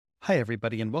Hi,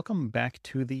 everybody, and welcome back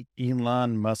to the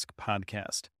Elon Musk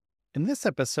podcast. In this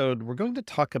episode, we're going to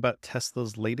talk about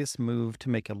Tesla's latest move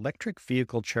to make electric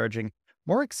vehicle charging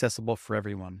more accessible for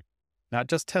everyone, not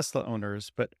just Tesla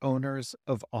owners, but owners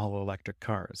of all electric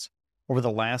cars. Over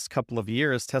the last couple of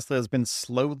years, Tesla has been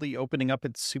slowly opening up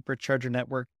its supercharger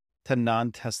network to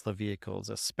non Tesla vehicles,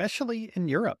 especially in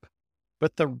Europe.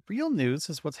 But the real news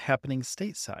is what's happening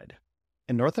stateside.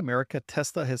 In North America,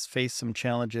 Tesla has faced some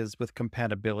challenges with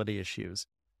compatibility issues,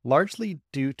 largely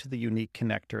due to the unique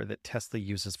connector that Tesla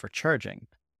uses for charging.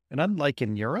 And unlike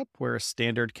in Europe, where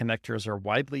standard connectors are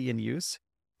widely in use,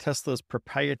 Tesla's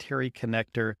proprietary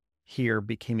connector here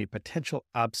became a potential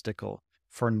obstacle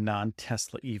for non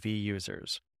Tesla EV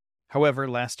users. However,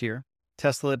 last year,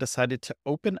 Tesla decided to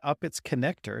open up its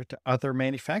connector to other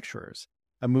manufacturers,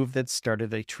 a move that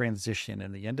started a transition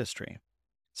in the industry.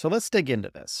 So let's dig into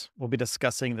this. We'll be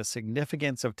discussing the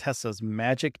significance of Tesla's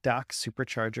Magic Dock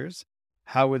superchargers,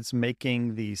 how it's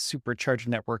making the supercharger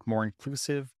network more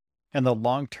inclusive, and the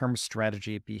long term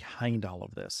strategy behind all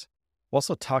of this. We'll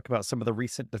also talk about some of the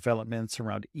recent developments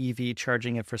around EV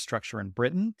charging infrastructure in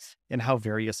Britain and how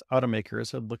various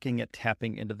automakers are looking at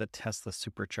tapping into the Tesla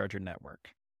supercharger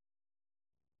network.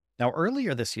 Now,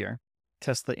 earlier this year,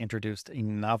 Tesla introduced a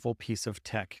novel piece of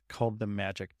tech called the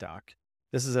Magic Dock.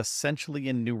 This is essentially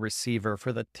a new receiver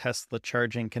for the Tesla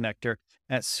charging connector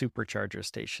at supercharger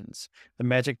stations. The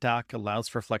Magic Dock allows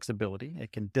for flexibility.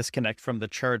 It can disconnect from the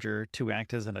charger to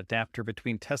act as an adapter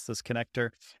between Tesla's connector,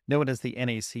 known as the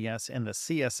NACS, and the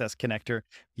CSS connector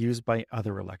used by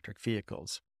other electric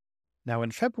vehicles. Now,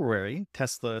 in February,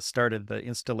 Tesla started the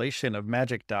installation of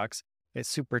Magic Docks at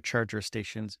supercharger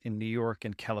stations in New York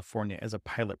and California as a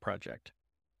pilot project.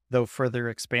 Though further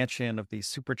expansion of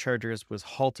these superchargers was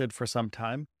halted for some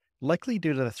time, likely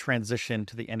due to the transition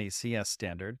to the NACS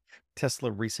standard,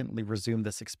 Tesla recently resumed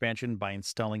this expansion by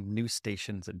installing new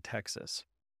stations in Texas.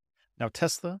 Now,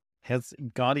 Tesla has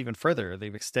gone even further.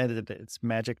 They've extended its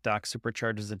Magic Dock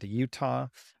superchargers into Utah,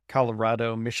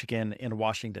 Colorado, Michigan, and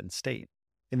Washington state.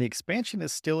 And the expansion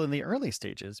is still in the early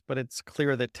stages, but it's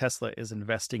clear that Tesla is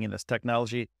investing in this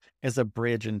technology as a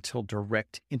bridge until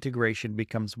direct integration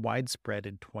becomes widespread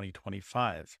in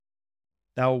 2025.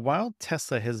 Now, while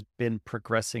Tesla has been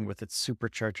progressing with its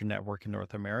supercharger network in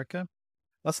North America,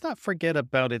 let's not forget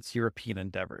about its European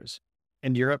endeavors.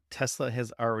 In Europe, Tesla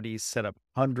has already set up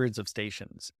hundreds of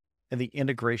stations, and the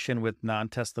integration with non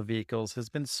Tesla vehicles has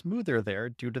been smoother there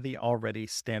due to the already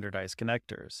standardized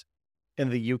connectors. In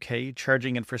the UK,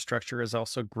 charging infrastructure is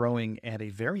also growing at a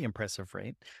very impressive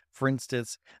rate. For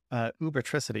instance,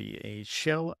 Ubertricity, a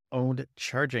Shell owned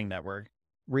charging network,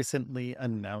 recently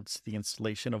announced the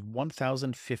installation of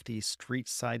 1,050 street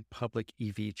side public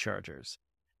EV chargers.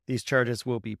 These chargers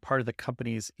will be part of the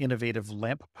company's innovative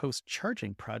lamppost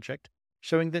charging project,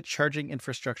 showing that charging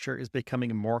infrastructure is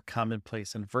becoming more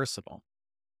commonplace and versatile.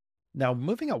 Now,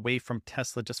 moving away from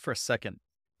Tesla just for a second,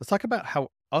 let's talk about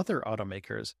how other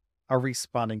automakers are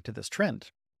responding to this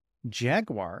trend.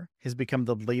 Jaguar has become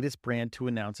the latest brand to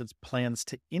announce its plans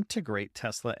to integrate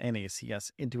Tesla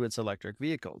NACS into its electric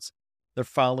vehicles. They're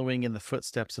following in the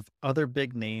footsteps of other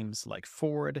big names like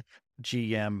Ford,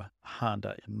 GM,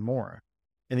 Honda, and more.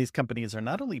 And these companies are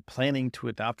not only planning to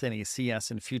adopt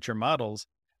NACS in future models,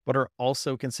 but are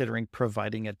also considering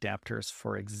providing adapters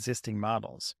for existing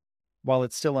models. While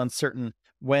it's still uncertain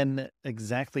when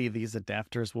exactly these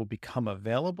adapters will become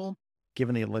available,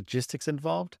 given the logistics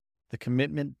involved, the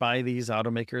commitment by these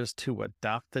automakers to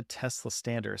adopt the Tesla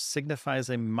standard signifies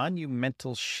a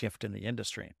monumental shift in the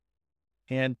industry.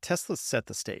 And Tesla set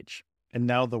the stage, and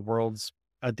now the world's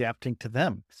adapting to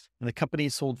them. And the company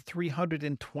sold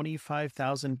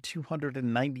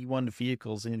 325,291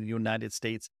 vehicles in the United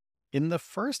States in the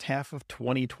first half of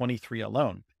 2023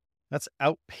 alone. That's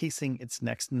outpacing its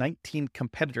next 19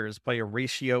 competitors by a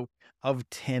ratio of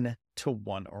 10 to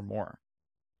 1 or more.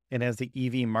 And as the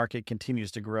EV market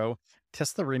continues to grow,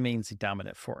 Tesla remains a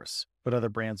dominant force, but other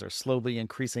brands are slowly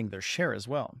increasing their share as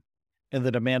well. And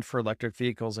the demand for electric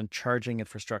vehicles and charging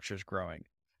infrastructure is growing.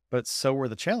 But so are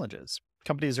the challenges.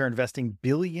 Companies are investing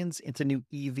billions into new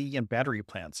EV and battery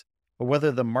plants, but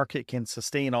whether the market can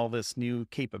sustain all this new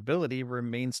capability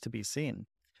remains to be seen.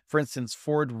 For instance,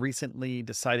 Ford recently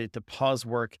decided to pause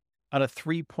work on a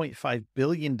 $3.5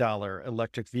 billion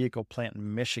electric vehicle plant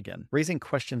in Michigan, raising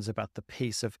questions about the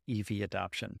pace of EV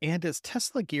adoption. And as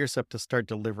Tesla gears up to start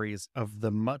deliveries of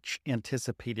the much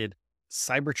anticipated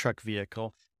CyberTruck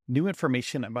vehicle, new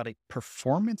information about a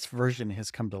performance version has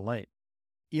come to light.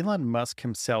 Elon Musk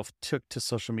himself took to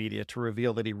social media to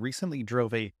reveal that he recently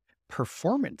drove a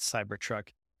performance Cybertruck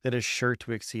that is sure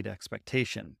to exceed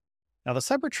expectation. Now, the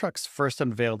Cybertruck's first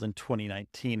unveiled in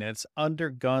 2019, and it's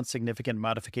undergone significant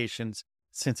modifications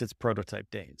since its prototype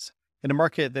days. In a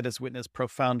market that has witnessed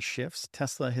profound shifts,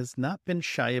 Tesla has not been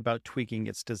shy about tweaking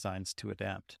its designs to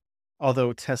adapt.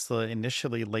 Although Tesla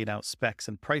initially laid out specs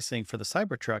and pricing for the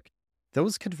Cybertruck,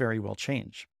 those could very well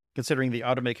change, considering the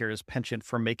automaker's penchant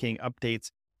for making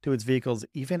updates to its vehicles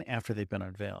even after they've been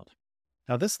unveiled.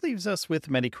 Now, this leaves us with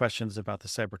many questions about the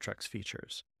Cybertruck's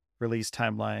features, release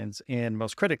timelines, and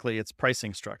most critically, its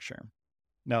pricing structure.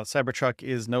 Now, the Cybertruck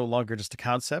is no longer just a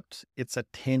concept, it's a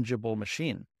tangible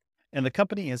machine. And the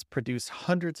company has produced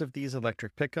hundreds of these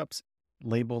electric pickups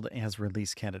labeled as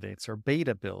release candidates or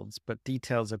beta builds, but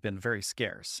details have been very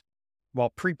scarce. While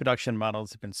pre production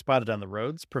models have been spotted on the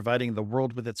roads, providing the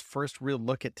world with its first real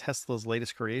look at Tesla's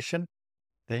latest creation,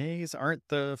 these aren't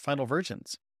the final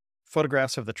versions.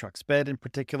 Photographs of the truck's bed, in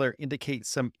particular, indicate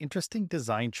some interesting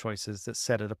design choices that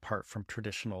set it apart from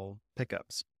traditional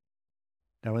pickups.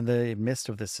 Now, in the midst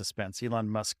of this suspense, Elon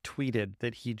Musk tweeted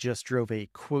that he just drove a,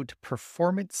 quote,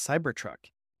 performance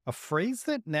Cybertruck, a phrase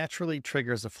that naturally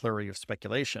triggers a flurry of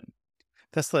speculation.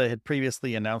 Tesla had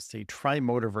previously announced a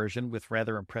tri-motor version with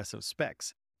rather impressive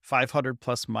specs: 500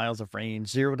 plus miles of range,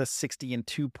 0 to 60 in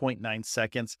 2.9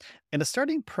 seconds, and a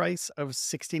starting price of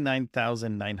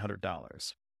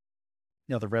 $69,900.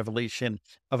 Now, the revelation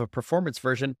of a performance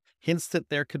version hints that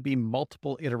there could be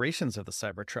multiple iterations of the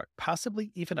Cybertruck,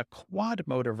 possibly even a quad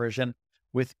motor version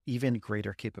with even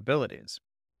greater capabilities.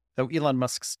 Though Elon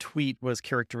Musk's tweet was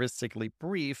characteristically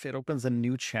brief, it opens a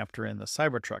new chapter in the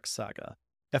Cybertruck saga.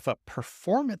 If a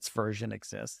performance version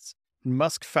exists,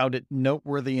 Musk found it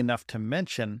noteworthy enough to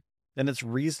mention, then it's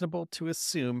reasonable to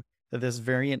assume that this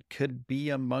variant could be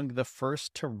among the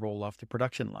first to roll off the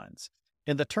production lines.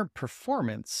 And the term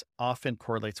performance often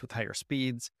correlates with higher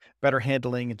speeds, better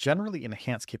handling, and generally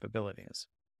enhanced capabilities,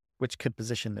 which could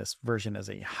position this version as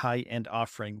a high-end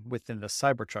offering within the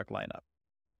Cybertruck lineup.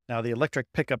 Now, the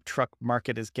electric pickup truck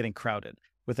market is getting crowded,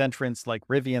 with entrants like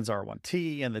Rivian's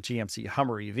R1T and the GMC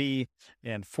Hummer EV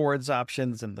and Ford's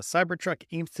options, and the Cybertruck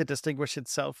aims to distinguish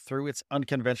itself through its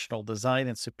unconventional design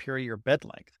and superior bed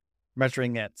length,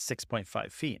 measuring at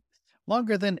 6.5 feet,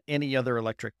 longer than any other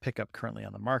electric pickup currently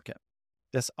on the market.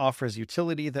 This offers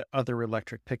utility that other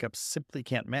electric pickups simply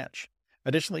can't match.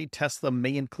 Additionally, Tesla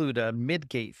may include a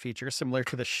mid-gate feature similar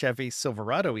to the Chevy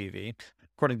Silverado EV,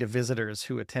 according to visitors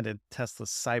who attended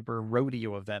Tesla's Cyber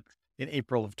Rodeo event in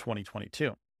April of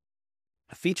 2022.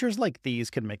 Features like these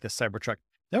could make the Cybertruck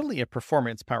not only a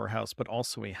performance powerhouse, but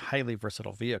also a highly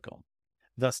versatile vehicle.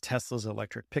 Thus, Tesla's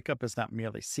electric pickup is not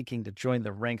merely seeking to join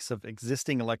the ranks of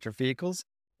existing electric vehicles,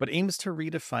 but aims to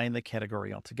redefine the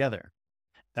category altogether.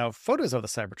 Now, photos of the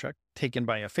Cybertruck, taken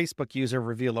by a Facebook user,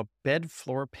 reveal a bed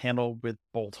floor panel with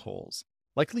bolt holes,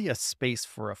 likely a space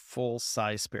for a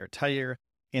full-size spare tire,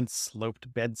 and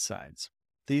sloped bed sides.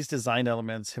 These design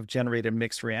elements have generated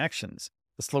mixed reactions.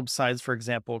 The sloped sides, for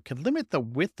example, could limit the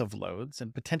width of loads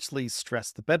and potentially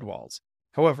stress the bed walls.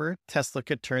 However, Tesla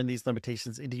could turn these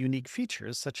limitations into unique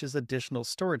features, such as additional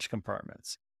storage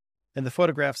compartments. And the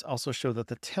photographs also show that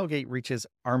the tailgate reaches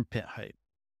armpit height,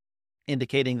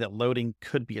 indicating that loading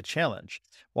could be a challenge.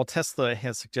 While Tesla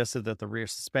has suggested that the rear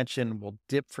suspension will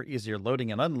dip for easier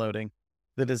loading and unloading,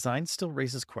 the design still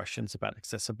raises questions about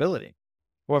accessibility.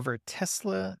 However,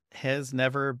 Tesla has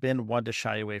never been one to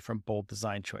shy away from bold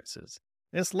design choices.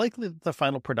 It's likely that the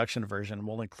final production version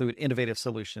will include innovative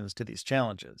solutions to these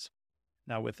challenges.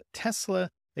 Now, with Tesla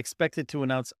expected to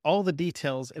announce all the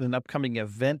details in an upcoming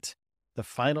event, the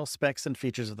final specs and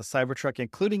features of the Cybertruck,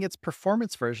 including its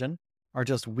performance version, are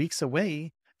just weeks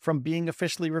away from being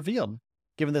officially revealed.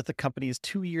 Given that the company is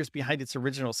 2 years behind its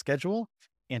original schedule,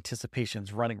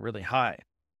 anticipation's running really high.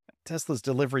 Tesla's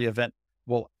delivery event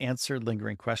will answer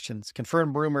lingering questions,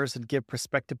 confirm rumors, and give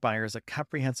prospective buyers a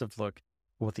comprehensive look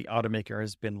at what the automaker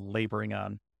has been laboring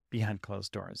on behind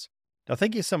closed doors. Now,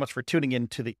 thank you so much for tuning in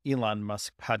to the Elon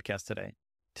Musk podcast today.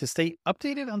 To stay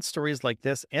updated on stories like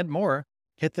this and more,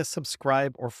 hit the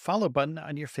subscribe or follow button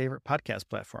on your favorite podcast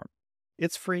platform.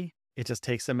 It's free. It just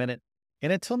takes a minute.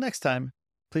 And until next time,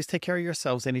 please take care of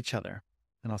yourselves and each other.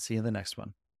 And I'll see you in the next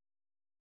one.